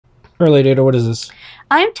Early data, what is this?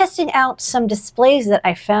 I'm testing out some displays that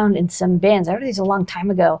I found in some bins. I ordered these a long time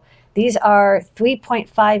ago. These are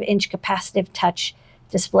 3.5-inch capacitive touch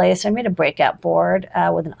displays. So I made a breakout board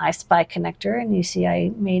with an iSpy connector, and you see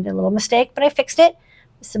I made a little mistake, but I fixed it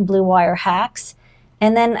with some blue wire hacks.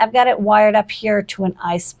 And then I've got it wired up here to an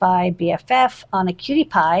iSpy BFF on a Cutie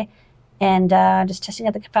Pie, and just testing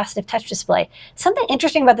out the capacitive touch display. Something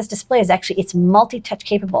interesting about this display is actually it's multi-touch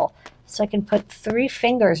capable. So I can put 3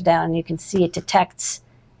 fingers down, and you can see it detects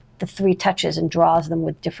the 3 touches and draws them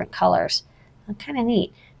with different colors. Kind of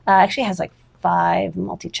neat. Actually has like 5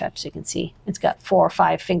 multi-touch, so you can see it's got 4 or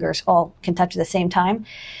 5 fingers all can touch at the same time.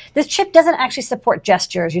 This chip doesn't actually support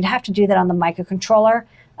gestures. You'd have to do that on the microcontroller.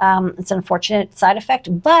 It's an unfortunate side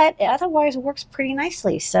effect, but otherwise it works pretty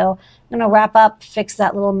nicely. So I'm going to wrap up, fix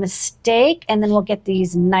that little mistake, and then we'll get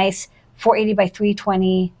these nice 480 by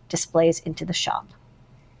 320 displays into the shop.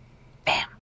 Bam.